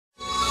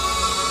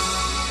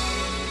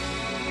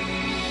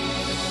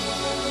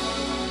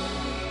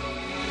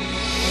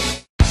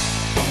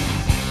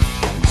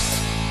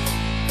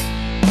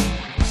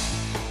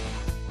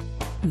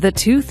The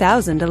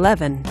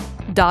 2011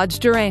 Dodge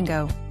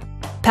Durango.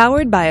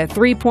 Powered by a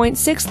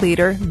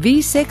 3.6-liter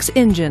V6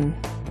 engine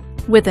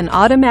with an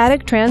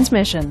automatic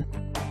transmission.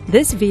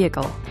 This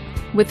vehicle,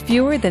 with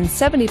fewer than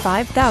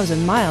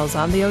 75,000 miles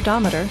on the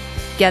odometer,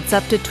 gets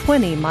up to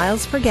 20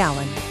 miles per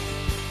gallon.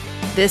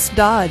 This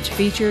Dodge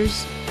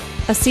features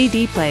a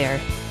CD player,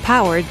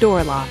 powered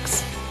door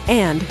locks,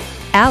 and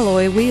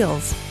alloy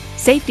wheels.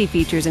 Safety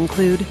features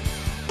include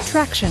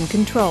traction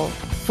control,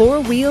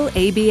 4-wheel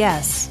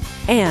ABS,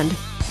 and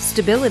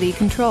stability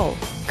control.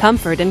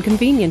 Comfort and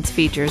convenience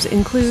features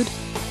include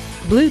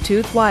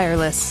Bluetooth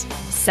wireless,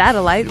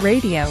 satellite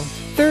radio,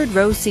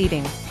 third-row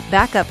seating,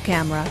 backup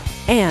camera,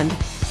 and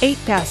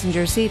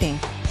 8-passenger seating.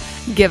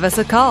 Give us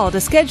a call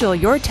to schedule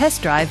your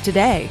test drive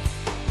today.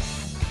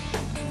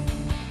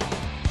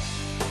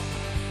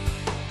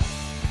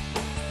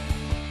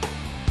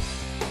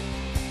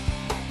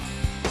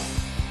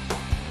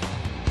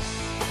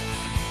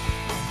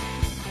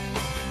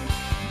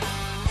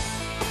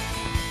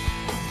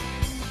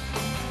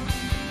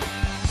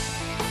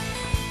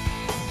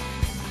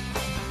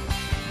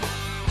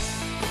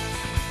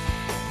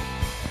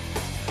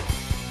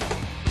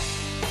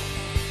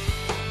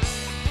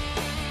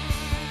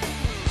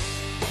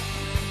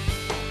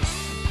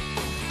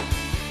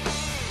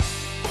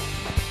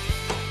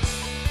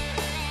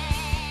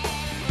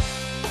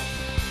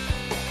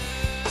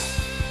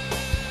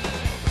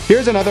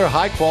 Here's another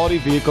high-quality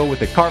vehicle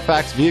with a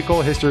Carfax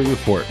Vehicle History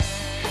Report.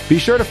 Be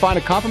sure to find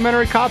a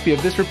complimentary copy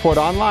of this report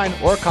online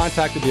or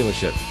contact the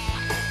dealership.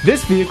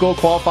 This vehicle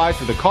qualifies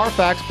for the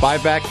Carfax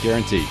Buyback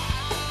Guarantee.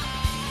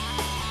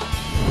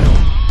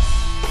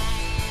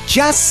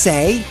 Just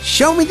say,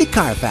 "Show me the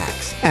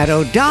Carfax" at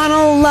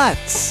O'Donnell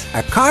Lutz,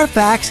 a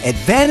Carfax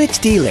Advantage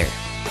dealer.